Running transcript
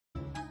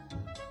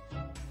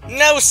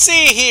Now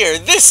see here,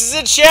 this is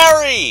a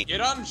cherry! You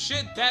dumb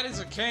shit, that is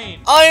a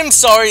cane. I am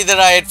sorry that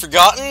I had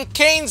forgotten.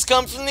 Canes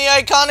come from the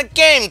iconic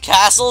game,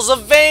 Castles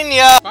of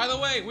Vania. By the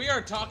way, we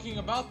are talking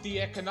about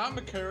the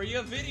economic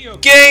area video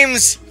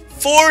games.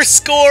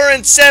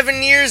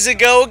 7 years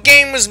ago, a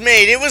game was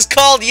made. It was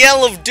called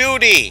Yell of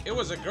Duty. It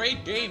was a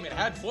great game. It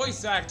had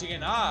voice acting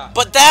and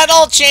But that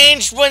all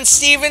changed when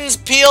Steven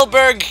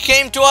Spielberg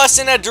came to us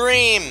in a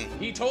dream.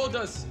 He told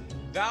us,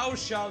 "Thou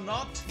shalt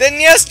not." Then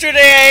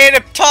yesterday I ate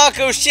a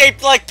taco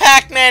shaped like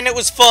Pac-Man. It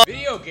was fun.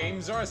 Video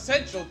games are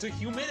essential to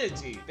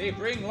humanity. They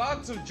bring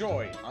lots of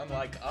joy,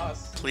 unlike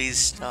us. Please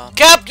stop.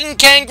 Captain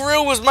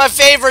Kangaroo was my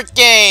favorite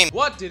game.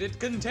 What did it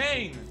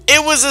contain?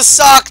 It was a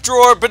sock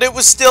drawer, but it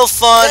was still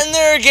fun. Then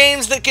there are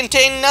games that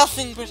contain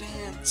nothing but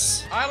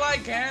ants. I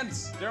like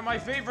ants. They're my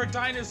favorite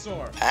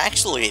dinosaur.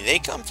 Actually, they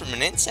come from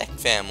an insect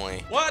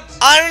family. What?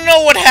 I don't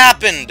know what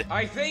happened.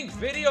 I think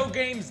video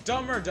games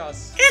dumbered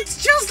us.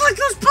 It's just like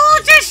those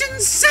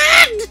politicians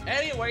said!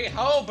 Anyway,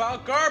 how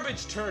about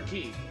garbage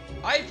turkey?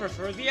 I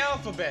prefer the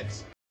alphabet.